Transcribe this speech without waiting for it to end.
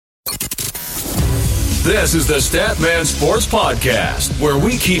This is the StatMan Sports Podcast, where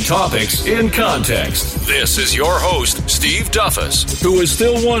we keep topics in context. This is your host, Steve Duffus, who is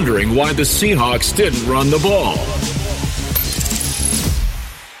still wondering why the Seahawks didn't run the ball.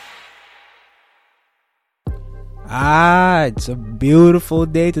 It's a beautiful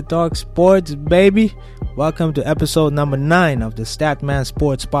day to talk sports, baby. Welcome to episode number 9 of the StatMan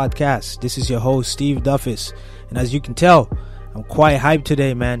Sports Podcast. This is your host, Steve Duffus. And as you can tell, I'm quite hyped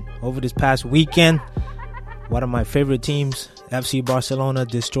today, man. Over this past weekend, one of my favorite teams, FC Barcelona,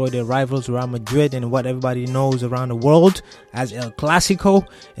 destroyed their rivals Real Madrid in what everybody knows around the world as El Clasico.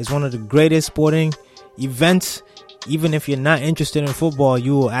 It's one of the greatest sporting events. Even if you're not interested in football,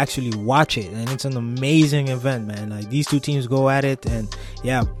 you will actually watch it. And it's an amazing event, man. Like, these two teams go at it. And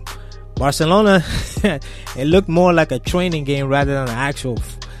yeah, Barcelona, it looked more like a training game rather than an actual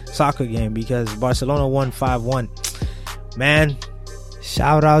soccer game because Barcelona won 5-1. Man,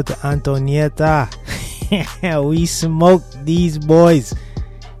 shout out to Antonieta. We smoked these boys.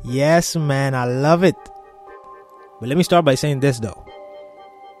 Yes, man, I love it. But let me start by saying this, though.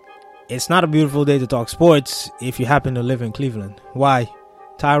 It's not a beautiful day to talk sports if you happen to live in Cleveland. Why?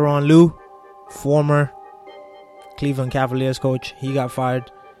 Tyronn Lue, former Cleveland Cavaliers coach, he got fired.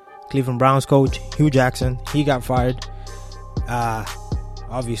 Cleveland Browns coach, Hugh Jackson, he got fired.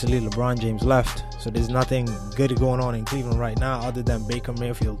 Obviously, LeBron James left. So there's nothing good going on in Cleveland right now other than Baker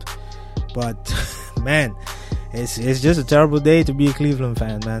Mayfield. But, man, it's just a terrible day to be a Cleveland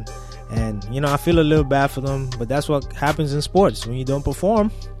fan, man. And, you know, I feel a little bad for them. But that's what happens in sports. When you don't perform,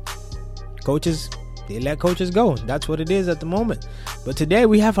 coaches, they let coaches go. That's what it is at the moment. But today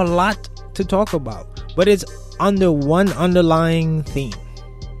we have a lot to talk about. But it's under one underlying theme.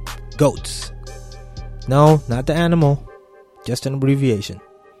 GOATs. No, not the animal. Just an abbreviation.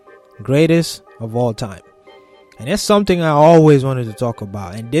 Greatest of all time. And it's something I always wanted to talk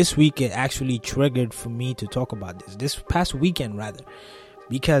about. And this week it actually triggered for me to talk about this. This past weekend, rather.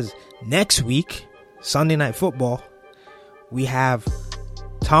 Because next week, Sunday Night Football, we have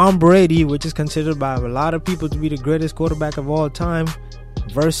Tom Brady, which is considered by a lot of people to be the greatest quarterback of all time,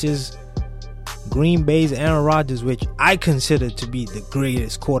 versus Green Bay's Aaron Rodgers, which I consider to be the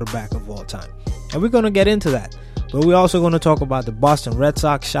greatest quarterback of all time. And we're going to get into that. But we're also going to talk about the Boston Red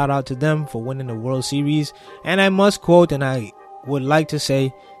Sox. Shout out to them for winning the World Series. And I must quote, and I would like to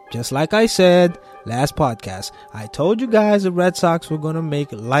say, just like I said last podcast, I told you guys the Red Sox were going to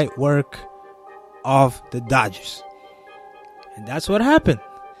make light work of the Dodgers. And that's what happened.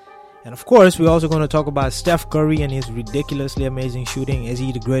 And of course, we're also going to talk about Steph Curry and his ridiculously amazing shooting. Is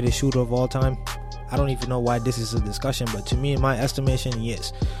he the greatest shooter of all time? I don't even know why this is a discussion, but to me, in my estimation,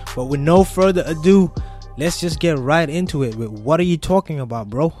 yes. But with no further ado, let's just get right into it with what are you talking about,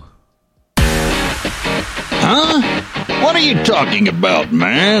 bro? Huh? What are you talking about,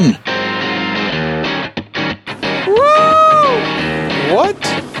 man? Woo! What?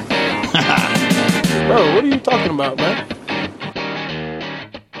 Bro, what are you talking about, man?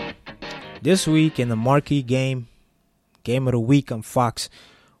 This week in the marquee game of the week on Fox,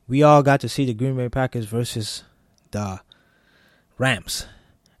 we all got to see the Green Bay Packers versus the Rams.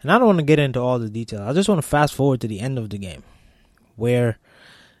 And I don't want to get into all the details. I just want to fast forward to the end of the game, where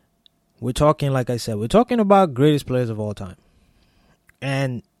we're talking, like I said, we're talking about greatest players of all time.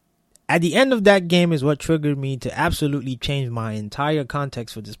 And at the end of that game is what triggered me to absolutely change my entire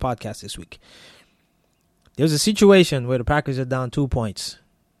context for this podcast this week. There's a situation where the Packers are down 2 points.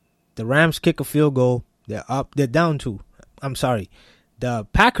 The Rams kick a field goal. They're down 2. I'm sorry. The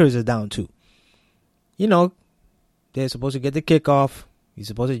Packers are down 2. You know, they're supposed to get the kickoff. He's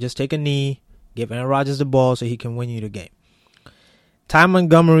supposed to just take a knee, give Aaron Rodgers the ball so he can win you the game. Ty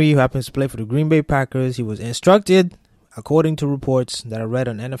Montgomery, who happens to play for the Green Bay Packers, he was instructed, according to reports that I read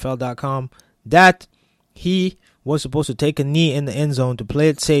on NFL.com, that he was supposed to take a knee in the end zone to play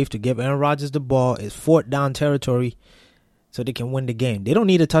it safe, to give Aaron Rodgers the ball. It's 4th down territory so they can win the game. They don't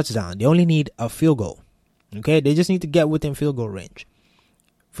need a touchdown. They only need a field goal. Okay? They just need to get within field goal range.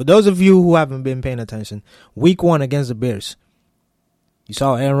 For those of you who haven't been paying attention, week 1 against the Bears, you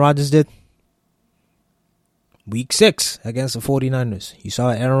saw what Aaron Rodgers did? Week 6 against the 49ers. You saw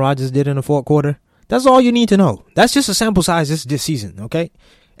what Aaron Rodgers did in the 4th quarter? That's all you need to know. That's just a sample size this season, okay?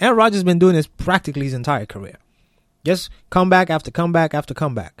 Aaron Rodgers has been doing this practically his entire career. Just comeback after comeback after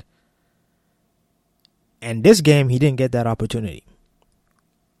comeback. And this game, he didn't get that opportunity.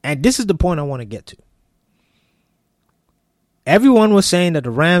 And this is the point I want to get to. Everyone was saying that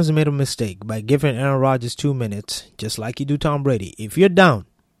the Rams made a mistake by giving Aaron Rodgers 2 minutes, just like you do Tom Brady. If you're down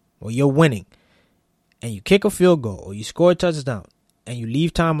or you're winning and you kick a field goal or you score a touchdown and you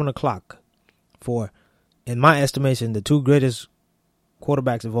leave time on the clock for, in my estimation, the 2 greatest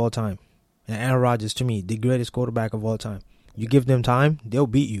quarterbacks of all time, And Aaron Rodgers, to me, the greatest quarterback of all time. You give them time, they'll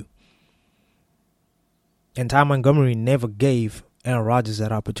beat you. And Ty Montgomery never gave Aaron Rodgers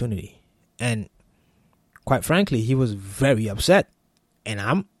that opportunity. And quite frankly, he was very upset. And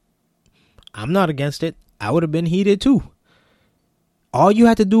I'm not against it. I would have been heated too. All you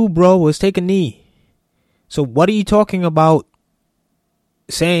had to do, bro, was take a knee. So what are you talking about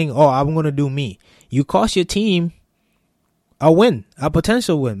saying, oh, I'm going to do me? You cost your team a win, a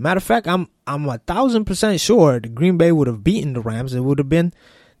potential win. Matter of fact, I'm 1,000% sure the Green Bay would have beaten the Rams. They wouldn't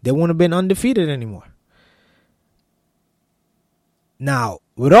have been undefeated anymore. Now,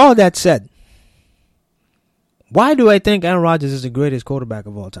 with all that said, why do I think Aaron Rodgers is the greatest quarterback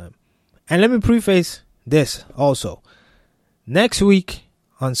of all time? And let me preface this also. Next week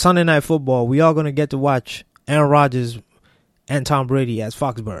on Sunday Night Football, we are going to get to watch Aaron Rodgers and Tom Brady as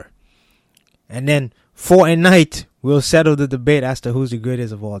Foxborough. And then for a night, we'll settle the debate as to who's the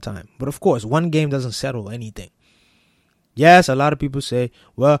greatest of all time. But of course, one game doesn't settle anything. Yes, a lot of people say,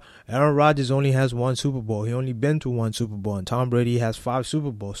 well, Aaron Rodgers only has one Super Bowl. He only been to one Super Bowl. And Tom Brady has 5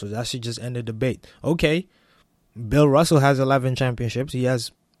 Super Bowls. So that should just end the debate. Okay, Bill Russell has 11 championships. He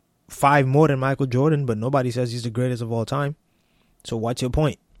has 5 more than Michael Jordan. But nobody says he's the greatest of all time. So what's your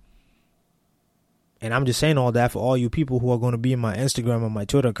point? And I'm just saying all that for all you people who are going to be in my Instagram or my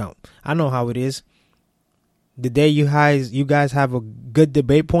Twitter account. I know how it is. The day you guys have a good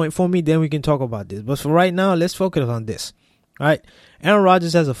debate point for me, then we can talk about this. But for right now, let's focus on this. All right. Aaron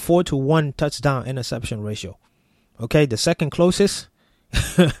Rodgers has a 4-to-1 touchdown interception ratio. Okay. The second closest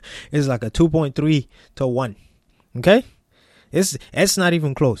is like a 2.3 to 1. Okay. It's not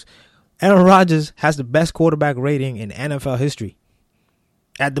even close. Aaron Rodgers has the best quarterback rating in NFL history.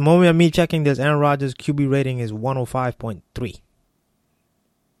 At the moment of me checking this, Aaron Rodgers' QB rating is 105.3.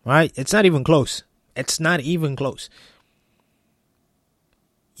 All right. It's not even close. It's not even close.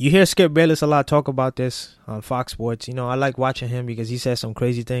 You hear Skip Bayless a lot talk about this on Fox Sports. You know, I like watching him because he says some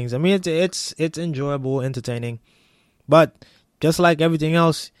crazy things. I mean, it's enjoyable, entertaining. But just like everything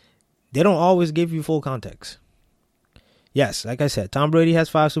else, they don't always give you full context. Yes, like I said, Tom Brady has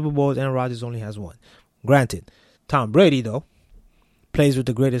 5 Super Bowls. Aaron Rodgers only has 1. Granted, Tom Brady, though, plays with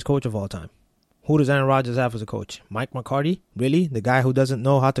the greatest coach of all time. Who does Aaron Rodgers have as a coach? Mike McCarthy? Really? The guy who doesn't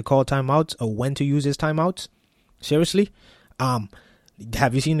know how to call timeouts or when to use his timeouts? Seriously?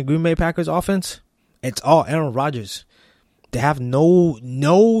 Have you seen the Green Bay Packers offense? It's all Aaron Rodgers. They have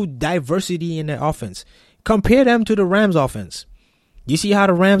no diversity in their offense. Compare them to the Rams offense. You see how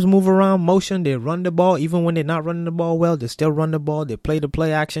the Rams move around, motion, they run the ball. Even when they're not running the ball well, they still run the ball. They play the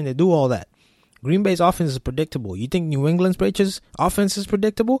play action. They do all that. Green Bay's offense is predictable. You think New England's Patriots offense is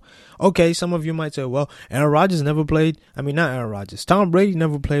predictable? Okay, some of you might say, well, Aaron Rodgers never played. I mean, not Aaron Rodgers. Tom Brady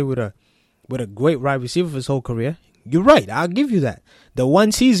never played with a great wide receiver for his whole career. You're right. I'll give you that. The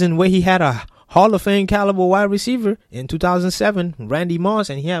one season where he had a Hall of Fame caliber wide receiver in 2007, Randy Moss,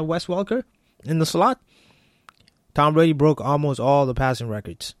 and he had Wes Welker in the slot. Tom Brady broke almost all the passing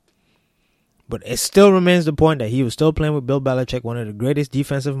records. But it still remains the point that he was still playing with Bill Belichick, one of the greatest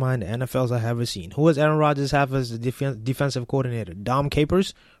defensive minds the NFL's I've ever seen. Who does Aaron Rodgers have as the defensive coordinator? Dom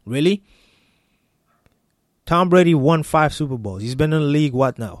Capers? Really? Tom Brady won 5 Super Bowls. He's been in the league,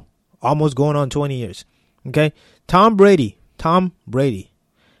 what now? Almost going on 20 years. Okay? Tom Brady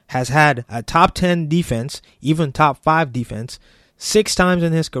has had a top 10 defense, even top 5 defense, 6 times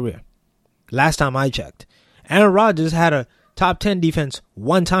in his career. Last time I checked. Aaron Rodgers had a top 10 defense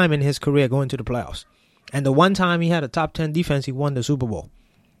 1 time in his career going to the playoffs. And the 1 time he had a top 10 defense, he won the Super Bowl.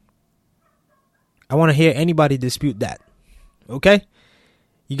 I want to hear anybody dispute that. Okay?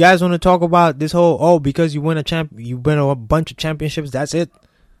 You guys want to talk about this whole, because you win a bunch of championships, that's it?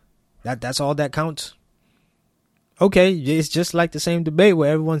 That's all that counts? Okay, it's just like the same debate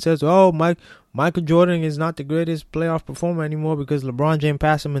where everyone says, Michael Jordan is not the greatest playoff performer anymore because LeBron James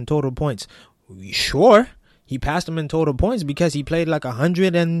passed him in total points. Sure, he passed him in total points because he played like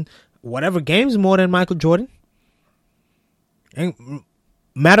 100 and whatever games more than Michael Jordan. And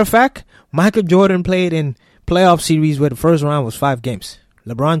matter of fact, Michael Jordan played in playoff series where the first round was 5 games.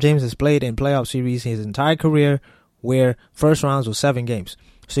 LeBron James has played in playoff series his entire career where first rounds was 7 games.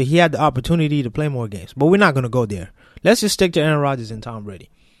 So he had the opportunity to play more games. But we're not going to go there. Let's just stick to Aaron Rodgers and Tom Brady.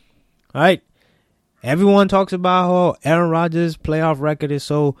 All right. Everyone talks about how Aaron Rodgers' playoff record is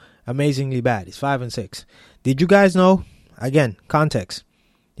so amazingly bad. It's 5-6. Did you guys know? Again, context.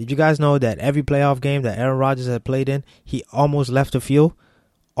 Did you guys know that every playoff game that Aaron Rodgers had played in, he almost left the field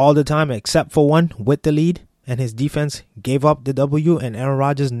all the time except for one with the lead, and his defense gave up the W, and Aaron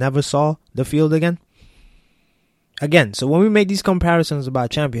Rodgers never saw the field again? Again, so when we make these comparisons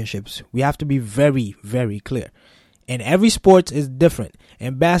about championships, we have to be very, very clear. And every sport is different.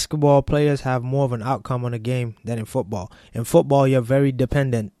 In basketball, players have more of an outcome on a game than in football. In football, you're very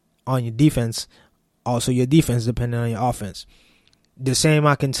dependent on your defense. Also, your defense dependent on your offense. The same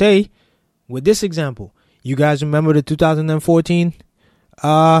I can say with this example. You guys remember the 2014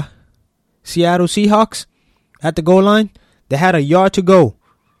 Seattle Seahawks at the goal line? They had a yard to go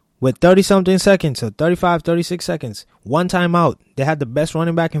with 30-something seconds, or 35, 36 seconds. One timeout. They had the best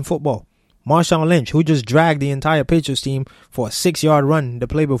running back in football, Marshawn Lynch, who just dragged the entire Patriots team for a 6-yard run the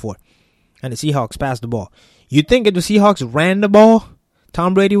play before. And the Seahawks passed the ball. You think if the Seahawks ran the ball,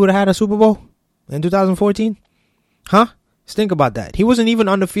 Tom Brady would have had a Super Bowl in 2014? Huh? Just think about that. He wasn't even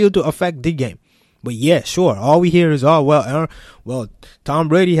on the field to affect the game. But yeah, sure. All we hear is, Tom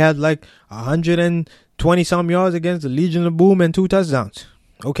Brady had like 120-some yards against the Legion of Boom and 2 touchdowns.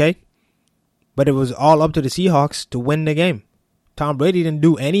 Okay. But it was all up to the Seahawks to win the game. Tom Brady didn't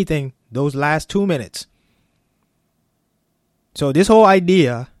do anything those last 2 minutes. So this whole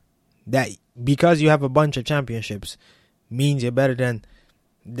idea that because you have a bunch of championships means you're better than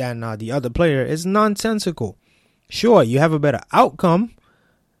the other player is nonsensical. Sure, you have a better outcome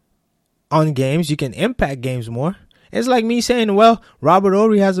on games. You can impact games more. It's like me saying, well, Robert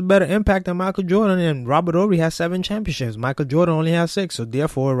Horry has a better impact than Michael Jordan, and Robert Horry has 7 championships. Michael Jordan only has 6, so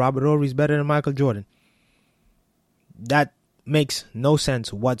therefore Robert Horry is better than Michael Jordan. That makes no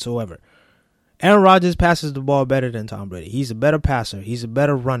sense whatsoever. Aaron Rodgers passes the ball better than Tom Brady. He's a better passer. He's a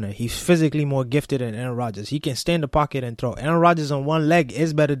better runner. He's physically more gifted than Aaron Rodgers. He can stay in the pocket and throw. Aaron Rodgers on one leg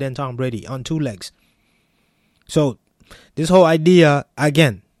is better than Tom Brady on 2 legs. So this whole idea,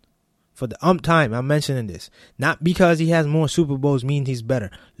 again, for the time I'm mentioning this, not because he has more Super Bowls means he's better.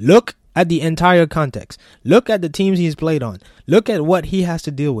 Look at the entire context. Look at the teams he's played on. Look at what he has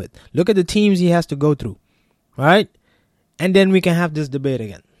to deal with. Look at the teams he has to go through. All right? And then we can have this debate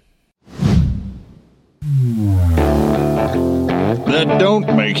again. That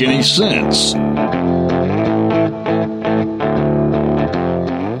don't make any sense.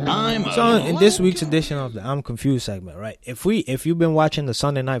 So in this week's edition of the I'm Confused segment, right? If you've been watching the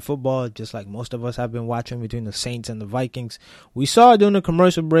Sunday Night Football, just like most of us have been watching between the Saints and the Vikings, we saw during the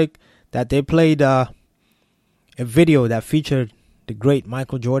commercial break that they played a video that featured the great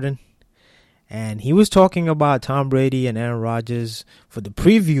Michael Jordan. And he was talking about Tom Brady and Aaron Rodgers for the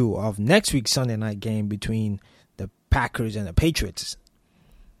preview of next week's Sunday night game between the Packers and the Patriots,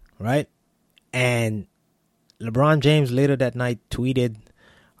 right? And LeBron James later that night tweeted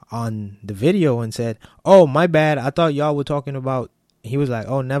on the video and said, "Oh, my bad. I thought y'all were talking about..." He was like,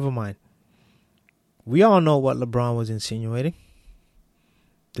 "Oh, never mind." We all know what LeBron was insinuating.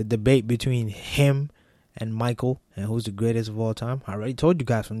 The debate between him and Michael and who's the greatest of all time. I already told you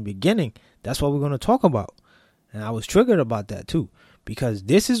guys from the beginning. That's what we're going to talk about. And I was triggered about that too. Because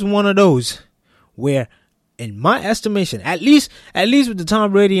this is one of those where, in my estimation, at least with the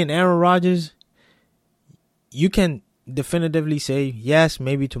Tom Brady and Aaron Rodgers, you can definitively say, yes,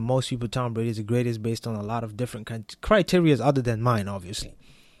 maybe to most people Tom Brady is the greatest based on a lot of different criteria other than mine, obviously.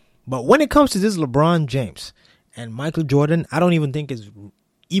 But when it comes to this LeBron James and Michael Jordan, I don't even think it's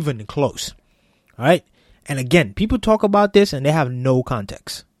even close. All right? And again, people talk about this and they have no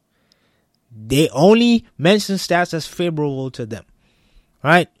context. They only mention stats that's favorable to them.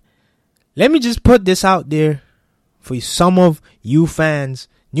 All right? Let me just put this out there for some of you fans,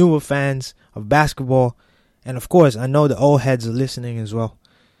 newer fans of basketball. And of course, I know the old heads are listening as well.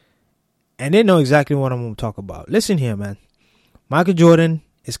 And they know exactly what I'm going to talk about. Listen here, man. Michael Jordan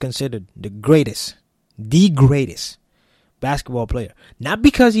is considered the greatest basketball player. Not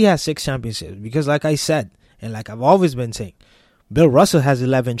because he has 6 championships. Because like I said, and like I've always been saying, Bill Russell has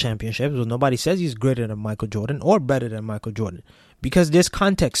 11 championships. Well, nobody says he's greater than Michael Jordan or better than Michael Jordan. Because there's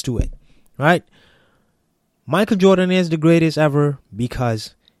context to it. Right? Michael Jordan is the greatest ever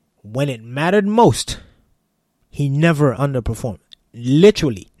because when it mattered most, he never underperformed.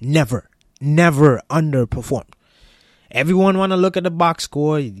 Literally, never underperformed. Everyone want to look at the box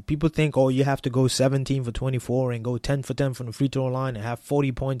score. People think, oh, you have to go 17 for 24 and go 10 for 10 from the free throw line and have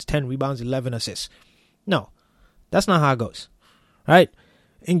 40 points, 10 rebounds, 11 assists. No, that's not how it goes. Right?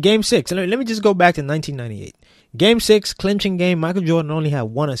 In Game 6, let me just go back to 1998. Game 6, clinching game, Michael Jordan only had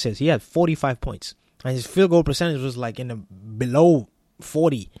 1 assist. He had 45 points. And his field goal percentage was like in the below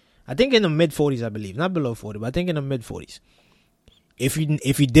 40. I think in the mid-40s, I believe. Not below 40, but I think in the mid-40s. If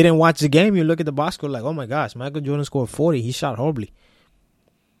you didn't watch the game, you look at the box score like, oh my gosh, Michael Jordan scored 40. He shot horribly.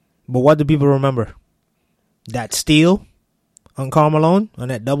 But what do people remember? That steal on Karl Malone on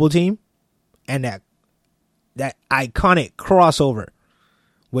that double team and that iconic crossover,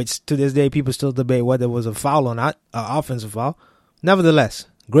 which to this day people still debate whether it was a foul or not, an offensive foul. Nevertheless,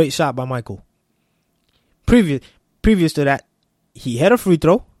 great shot by Michael. previous to that, he hit a free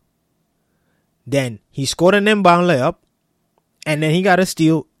throw. Then he scored an inbound layup. And then he got a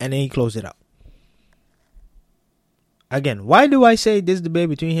steal. And then he closed it out. Again, why do I say this debate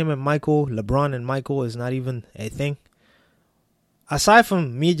between him and Michael, LeBron and Michael, is not even a thing? Aside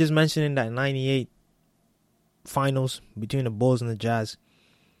from me just mentioning that 98 finals between the Bulls and the Jazz,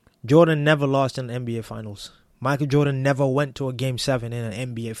 Jordan never lost in the NBA Finals. Michael Jordan never went to a Game 7 in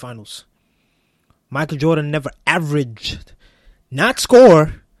an NBA Finals. Michael Jordan never averaged, not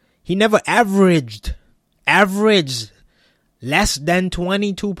score, he never averaged less than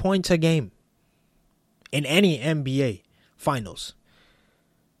 22 points a game in any NBA Finals.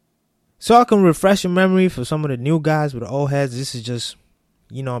 So I can refresh your memory for some of the new guys with the old heads. This is just,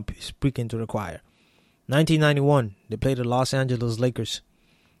 I'm speaking to the choir. 1991, they played the Los Angeles Lakers.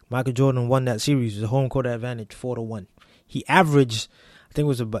 Michael Jordan won that series with a home court advantage 4-1. He averaged, I think it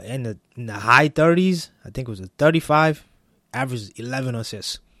was about in the high 30s. I think it was a 35. Averaged 11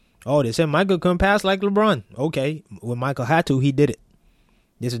 assists. Oh, they said Michael couldn't pass like LeBron. Okay, when Michael had to, he did it.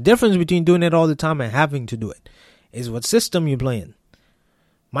 There's a difference between doing it all the time and having to do it. It's what system you're playing.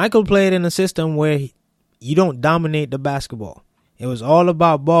 Michael played in a system where you don't dominate the basketball. It was all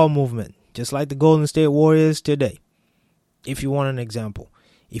about ball movement, just like the Golden State Warriors today. If you want an example.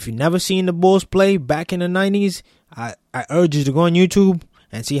 If you've never seen the Bulls play back in the 90s, I urge you to go on YouTube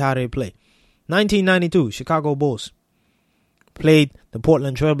and see how they play. 1992, Chicago Bulls played the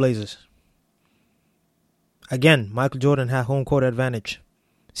Portland Trailblazers. Again, Michael Jordan had home court advantage.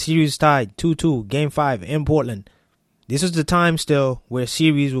 Series tied 2-2, Game 5 in Portland. This is the time still where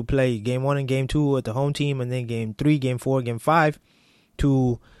series will play Game 1 and Game 2 at the home team, and then Game 3, Game 4, Game 5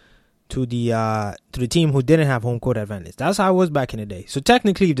 to the team who didn't have home court advantage. That's how it was back in the day. So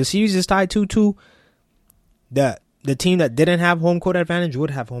technically, if the series is tied 2-2, the team that didn't have home court advantage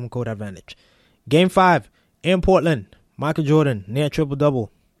would have home court advantage. Game 5 in Portland, Michael Jordan near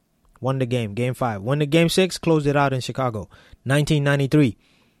triple-double. Won the game, Game 5. Won the Game 6, closed it out in Chicago. 1993,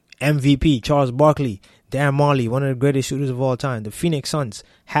 MVP Charles Barkley, Darren Marley, one of the greatest shooters of all time. The Phoenix Suns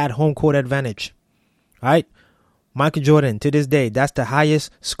had home court advantage. All right? Michael Jordan, to this day, that's the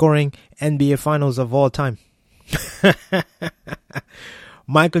highest scoring NBA Finals of all time.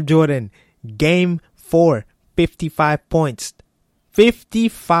 Michael Jordan, Game 4, 55 points.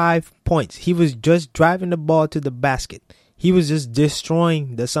 55 points. He was just driving the ball to the basket. He was just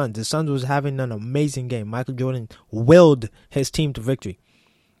destroying the Suns. The Suns was having an amazing game. Michael Jordan willed his team to victory.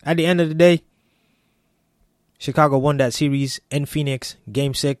 At the end of the day, Chicago won that series in Phoenix,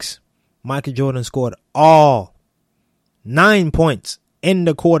 Game 6. Michael Jordan scored all 9 points in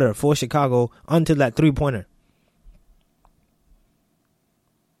the quarter for Chicago until that three-pointer.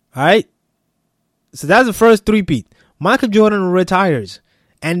 All right? So that's the first three-peat. Michael Jordan retires,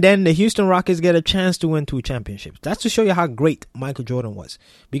 and then the Houston Rockets get a chance to win 2 championships. That's to show you how great Michael Jordan was.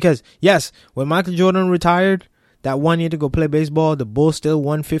 Because, yes, when Michael Jordan retired, that 1 year to go play baseball, the Bulls still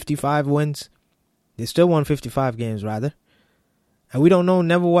won 55 wins. They still won 55 games, rather. And we don't know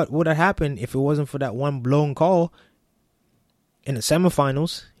never what would have happened if it wasn't for that one blown call in the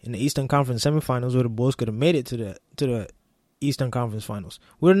semifinals, in the Eastern Conference semifinals, where the Bulls could have made it to the Eastern Conference Finals.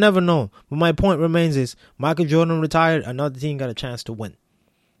 We'll never know. But my point remains is, Michael Jordan retired, another team got a chance to win.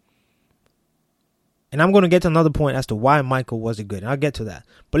 And I'm going to get to another point as to why Michael wasn't good. And I'll get to that.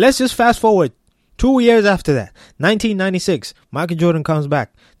 But let's just fast forward 2 years after that. 1996, Michael Jordan comes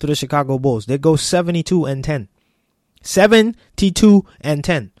back to the Chicago Bulls. They go 72-10.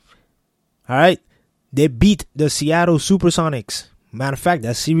 72-10. All right? They beat the Seattle Supersonics. Matter of fact,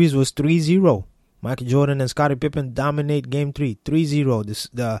 that series was 3-0. Michael Jordan and Scottie Pippen dominate Game 3. 3-0.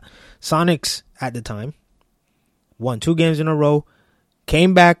 The Sonics at the time won 2 games in a row.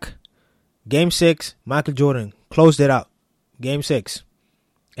 Came back. Game 6, Michael Jordan closed it out. Game 6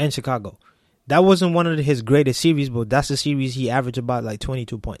 in Chicago. That wasn't one of his greatest series, but that's the series he averaged about like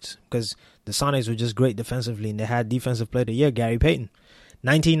 22 points. Because the Sonics were just great defensively, and they had Defensive Player of the Year, Gary Payton.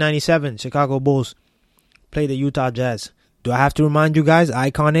 1997, Chicago Bulls play the Utah Jazz. Do I have to remind you guys?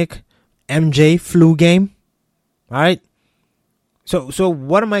 Iconic MJ flu game. All right. So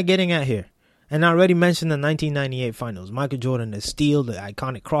what am I getting at here? And I already mentioned the 1998 finals. Michael Jordan, the steal, the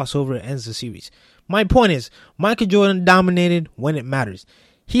iconic crossover, ends the series. My point is, Michael Jordan dominated when it matters.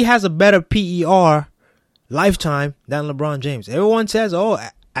 He has a better PER lifetime than LeBron James. Everyone says,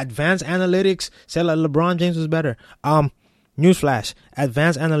 advanced analytics said that LeBron James was better. Newsflash,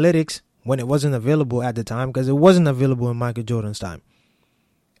 advanced analytics, when it wasn't available at the time, because it wasn't available in Michael Jordan's time.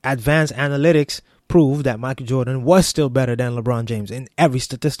 Advanced analytics proved that Michael Jordan was still better than LeBron James in every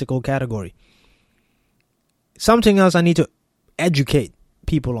statistical category. Something else I need to educate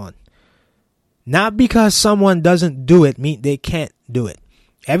people on. Not because someone doesn't do it mean they can't do it.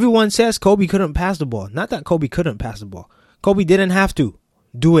 Everyone says Kobe couldn't pass the ball. Not that Kobe couldn't pass the ball. Kobe didn't have to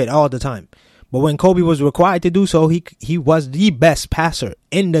do it all the time. But when Kobe was required to do so, he was the best passer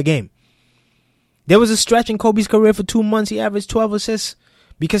in the game. There was a stretch in Kobe's career for 2 months. He averaged 12 assists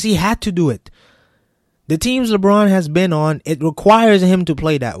because he had to do it. The teams LeBron has been on, it requires him to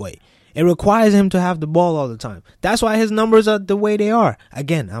play that way. It requires him to have the ball all the time. That's why his numbers are the way they are.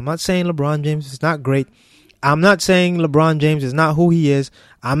 Again, I'm not saying LeBron James is not great. I'm not saying LeBron James is not who he is.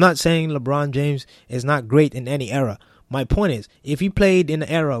 I'm not saying LeBron James is not great in any era. My point is, if he played in an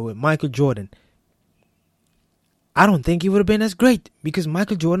era with Michael Jordan, I don't think he would have been as great because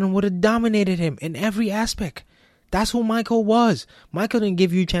Michael Jordan would have dominated him in every aspect. That's who Michael was. Michael didn't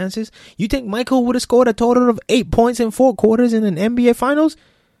give you chances. You think Michael would have scored a total of 8 points in 4 quarters in an NBA Finals?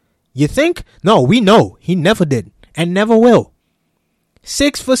 You think? No, we know he never did and never will.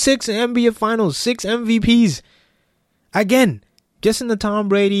 6 for 6 in NBA Finals, 6 MVPs. Again, just in the Tom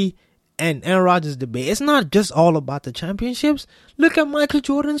Brady and Aaron Rodgers debate, it's not just all about the championships. Look at Michael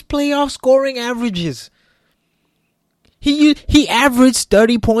Jordan's playoff scoring averages. He averaged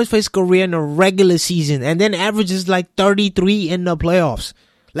 30 points for his career in the regular season and then averages like 33 in the playoffs.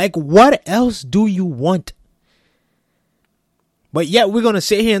 Like, what else do you want? But yet we're going to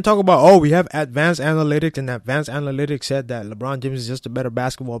sit here and talk about, we have advanced analytics, and advanced analytics said that LeBron James is just a better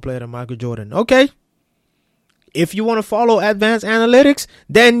basketball player than Michael Jordan. Okay. If you want to follow advanced analytics,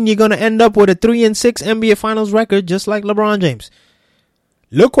 then you're going to end up with a 3-6 NBA Finals record just like LeBron James.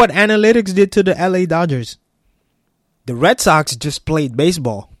 Look what analytics did to the LA Dodgers. The Red Sox just played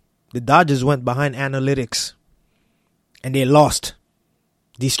baseball. The Dodgers went behind analytics. And they lost.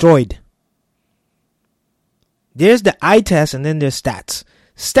 Destroyed. There's the eye test and then there's stats.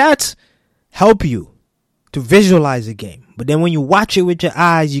 Stats help you to visualize a game. But then when you watch it with your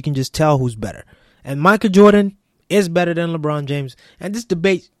eyes, you can just tell who's better. And Michael Jordan is better than LeBron James. And this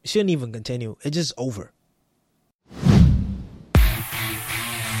debate shouldn't even continue. It's just over.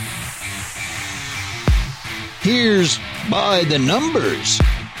 Here's By the Numbers.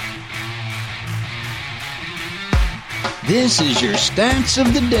 This is your stats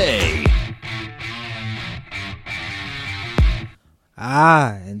of the day.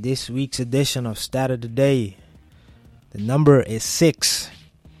 In this week's edition of Stat of the Day, the number is 6.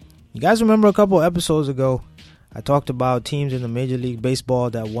 You guys remember a couple episodes ago, I talked about teams in the Major League Baseball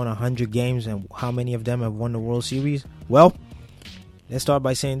that won 100 games and how many of them have won the World Series? Well, let's start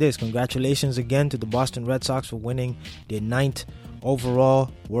by saying this. Congratulations again to the Boston Red Sox for winning their 9th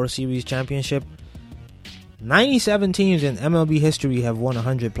overall World Series championship. 97 teams in MLB history have won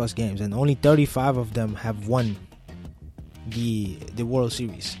 100 plus games, and only 35 of them have won the World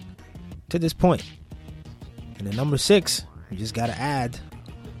Series to this point. And the number 6, you just got to add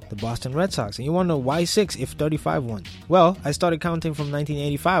the Boston Red Sox. And you wonder why 6 if 35 won? Well, I started counting from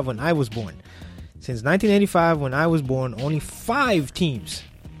 1985 when I was born. Since 1985 when I was born, only 5 teams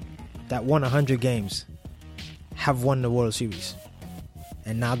that won 100 games have won the World Series.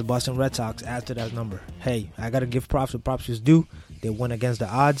 And now the Boston Red Sox add to that number. Hey, I got to give props where props is due. They won against the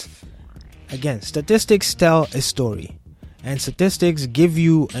odds. Again, statistics tell a story. And statistics give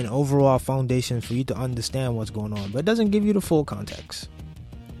you an overall foundation for you to understand what's going on. But it doesn't give you the full context.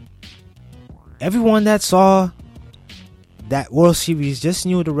 Everyone that saw that World Series just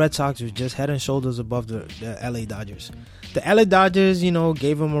knew the Red Sox was just head and shoulders above the LA Dodgers. The LA Dodgers,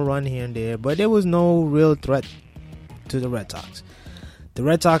 gave them a run here and there. But there was no real threat to the Red Sox. The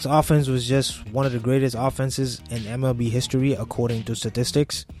Red Sox offense was just one of the greatest offenses in MLB history according to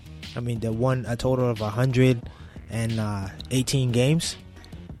statistics. I mean, they won a total of 118 games.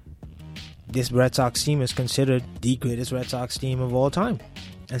 This Red Sox team is considered the greatest Red Sox team of all time.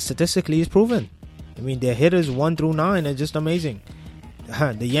 And statistically, it's proven. I mean, their hitters 1 through 9 are just amazing.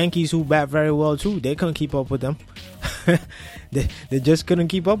 The Yankees, who bat very well too, they couldn't keep up with them. they just couldn't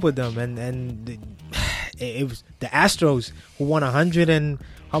keep up with them. And it was the Astros, who won 100 and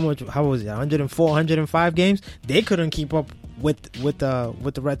how was it? 104, 105 games. They couldn't keep up with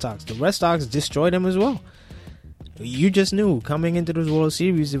the Red Sox. The Red Sox destroyed them as well. You just knew coming into this World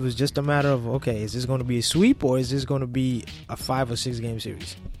Series, it was just a matter of, okay, is this going to be a sweep or is this going to be a 5 or 6 game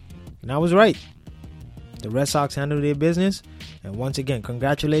series? And I was right. The Red Sox handled their business. And once again,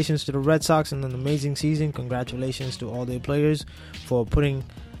 congratulations to the Red Sox on an amazing season. Congratulations to all their players for putting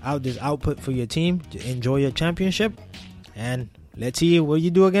out this output for your team. Enjoy your championship. And let's see what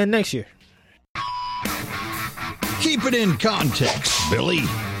you do again next year. Keep it in context, Billy.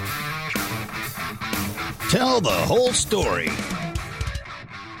 Tell the whole story.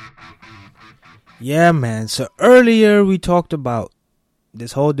 Yeah, man. So earlier we talked about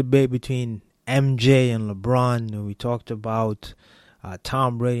this whole debate between MJ and LeBron, and we talked about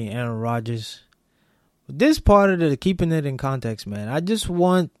Tom Brady and Aaron Rodgers. This part of the keeping it in context, man, I just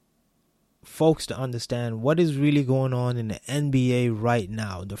want folks to understand what is really going on in the NBA right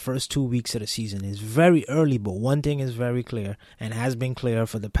now. The first 2 weeks of the season is very early, but one thing is very clear and has been clear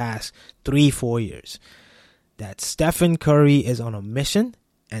for the past 3-4 years, that Stephen Curry is on a mission,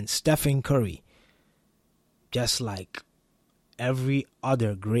 and Stephen Curry, just like every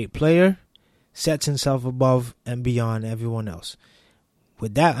other great player, sets himself above and beyond everyone else.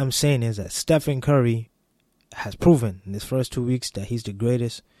 With that, I'm saying is that Stephen Curry has proven in his first 2 weeks that he's the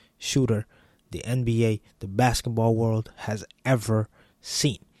greatest shooter the NBA, the basketball world, has ever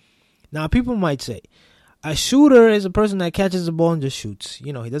seen. Now, people might say, a shooter is a person that catches the ball and just shoots.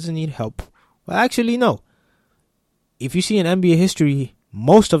 You know, he doesn't need help. Well, actually, no. If you see in NBA history,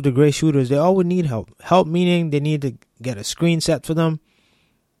 most of the great shooters, they all would need help. Help meaning they need to get a screen set for them.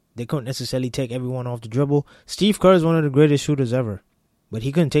 They couldn't necessarily take everyone off the dribble. Steve Kerr is one of the greatest shooters ever, but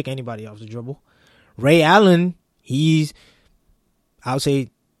he couldn't take anybody off the dribble. Ray Allen, he's, I would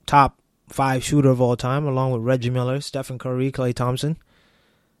say, top 5 shooter of all time, along with Reggie Miller, Stephen Curry, Klay Thompson.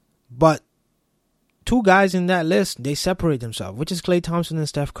 But 2 guys in that list, they separate themselves, which is Klay Thompson and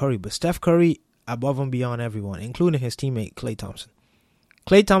Steph Curry. But Steph Curry above and beyond everyone, including his teammate Klay Thompson.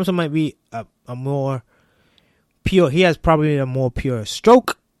 Klay Thompson might be a more pure, he has probably a more pure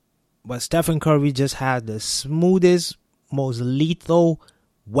stroke, but Stephen Curry just has the smoothest, most lethal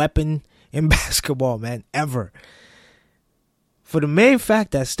weapon in basketball, man, ever. For the main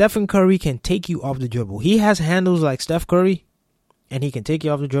fact that Stephen Curry can take you off the dribble. He has handles like Steph Curry, and he can take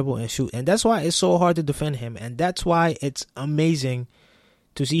you off the dribble and shoot. And that's why it's so hard to defend him. And that's why it's amazing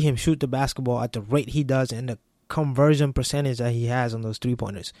to see him shoot the basketball at the rate he does and the conversion percentage that he has on those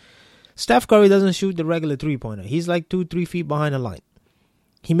 3-pointers. Steph Curry doesn't shoot the regular 3-pointer. He's like 2-3 feet behind the line.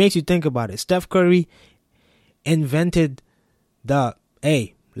 He makes you think about it. Steph Curry invented the,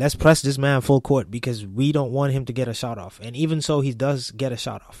 hey, let's press this man full court because we don't want him to get a shot off. And even so, he does get a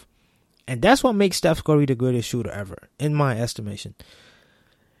shot off. And that's what makes Steph Curry the greatest shooter ever, in my estimation.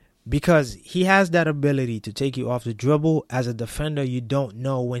 Because he has that ability to take you off the dribble. As a defender, you don't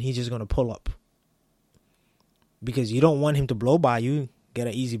know when he's just going to pull up. Because you don't want him to blow by you, get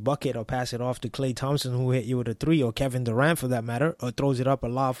an easy bucket, or pass it off to Klay Thompson, who hit you with a 3, or Kevin Durant for that matter, or throws it up a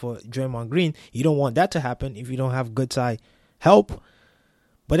lot for Draymond Green. You don't want that to happen if you don't have good side help.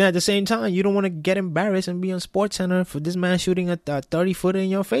 But then at the same time, you don't want to get embarrassed and be on SportsCenter for this man shooting a 30-footer in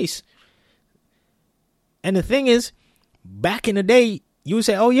your face. And the thing is, back in the day, you would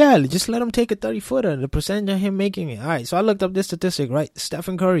say, oh yeah, just let him take a 30-footer. The percentage of him making it. All right, so I looked up this statistic, right?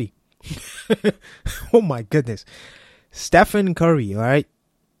 Stephen Curry. Oh my goodness. Stephen Curry, all right?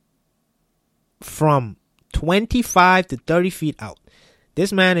 From 25 to 30 feet out.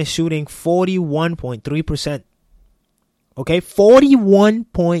 This man is shooting 41.3%. Okay,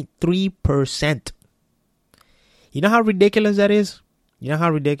 41.3%. You know how ridiculous that is?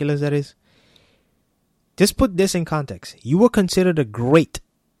 Just put this in context. You were considered a great,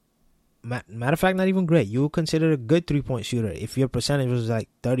 matter of fact, not even great. You were considered a good 3-point shooter if your percentage was like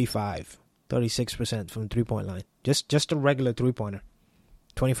 35, 36% from 3-point line. Just a regular 3-pointer,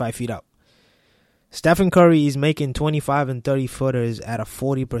 25 feet out. Stephen Curry is making 25 and 30 footers at a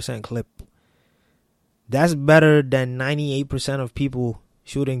 40% clip. That's better than 98% of people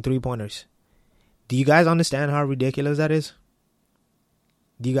shooting 3-pointers. Do you guys understand how ridiculous that is?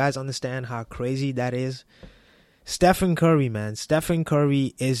 Do you guys understand how crazy that is? Stephen Curry, man. Stephen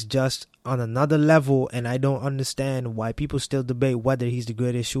Curry is just on another level, and I don't understand why people still debate whether he's the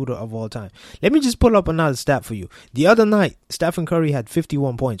greatest shooter of all time. Let me just pull up another stat for you. The other night, Stephen Curry had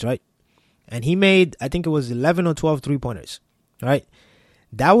 51 points, right? And he made, I think it was 11 or 12 3-pointers, right?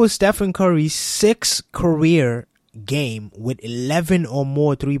 That was Stephen Curry's 6th career game with 11 or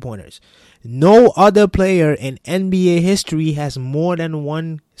more 3-pointers. No other player in NBA history has more than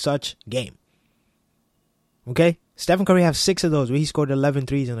one such game. Okay? Stephen Curry has 6 of those where he scored 11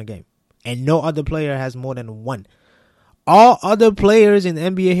 threes in a game. And no other player has more than one. All other players in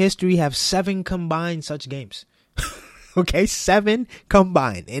NBA history have 7 combined such games. Okay? 7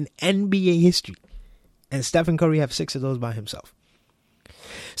 combined in NBA history. And Stephen Curry have 6 of those by himself.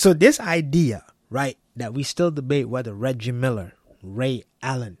 So this idea, right, that we still debate whether Reggie Miller, Ray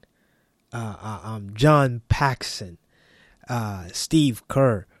Allen, John Paxson, Steve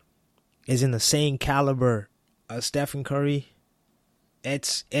Kerr is in the same caliber as Stephen Curry,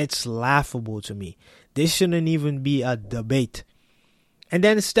 it's laughable to me. This shouldn't even be a debate. And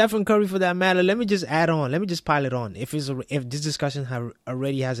then Stephen Curry, for that matter, let me just add on. Let me just pile it on. If this discussion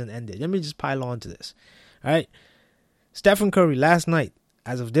already hasn't ended, let me just pile on to this. All right, Stephen Curry last night,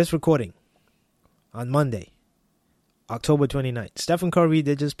 as of this recording, on Monday, October 29th. Stephen Curry,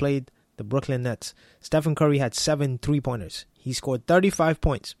 they just played the Brooklyn Nets. Stephen Curry had 7 3-pointers. He scored 35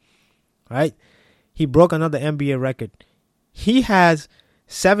 points, right? He broke another NBA record. He has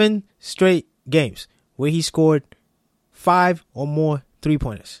 7 straight games where he scored 5 or more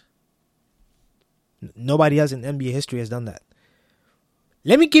 3-pointers. Nobody else in NBA history has done that.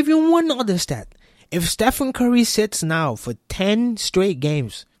 Let me give you one other stat. If Stephen Curry sits now for 10 straight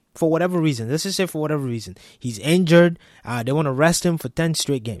games, for whatever reason, let's just say for whatever reason, he's injured, they want to rest him for 10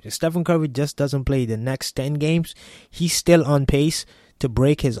 straight games. If Stephen Curry just doesn't play the next 10 games, he's still on pace to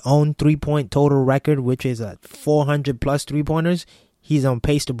break his own 3-point total record, which is 400 plus 3-pointers. He's on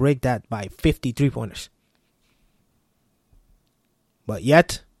pace to break that by 50 3-pointers. But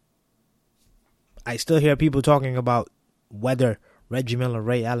yet, I still hear people talking about whether Reggie Miller,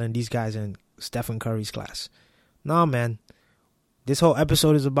 Ray Allen, these guys in Stephen Curry's class. No, man. This whole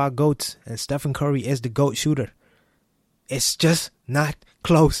episode is about GOATs, and Stephen Curry is the GOAT shooter. It's just not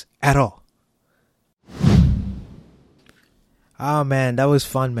close at all. Ah, man, that was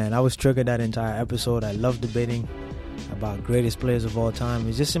fun, man. I was triggered that entire episode. I love debating about greatest players of all time.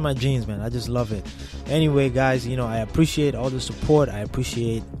 It's just in my genes, man. I just love it. Anyway, guys, I appreciate all the support. I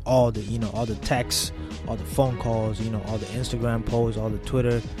appreciate all the, all the texts, all the phone calls, all the Instagram posts, all the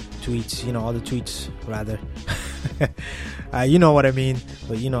Twitter tweets, all the tweets, rather. You know what I mean.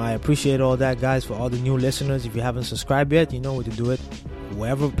 But, I appreciate all that, guys. For all the new listeners, if you haven't subscribed yet, you know where to do it.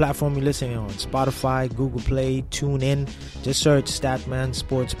 Wherever platform you're listening on, Spotify, Google Play, TuneIn, just search StatMan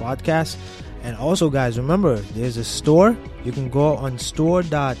Sports Podcast. And also, guys, remember, there's a store. You can go on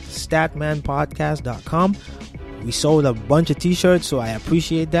store.statmanpodcast.com. We sold a bunch of t-shirts, so I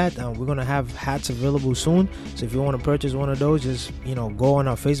appreciate that. We're going to have hats available soon. So if you want to purchase one of those, just, go on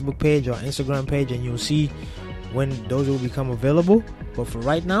our Facebook page or Instagram page, and you'll see when those will become available. But for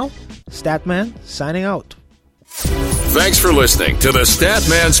right now, StatMan signing out. Thanks for listening to the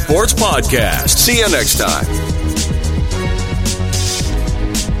StatMan Sports Podcast. See you next time.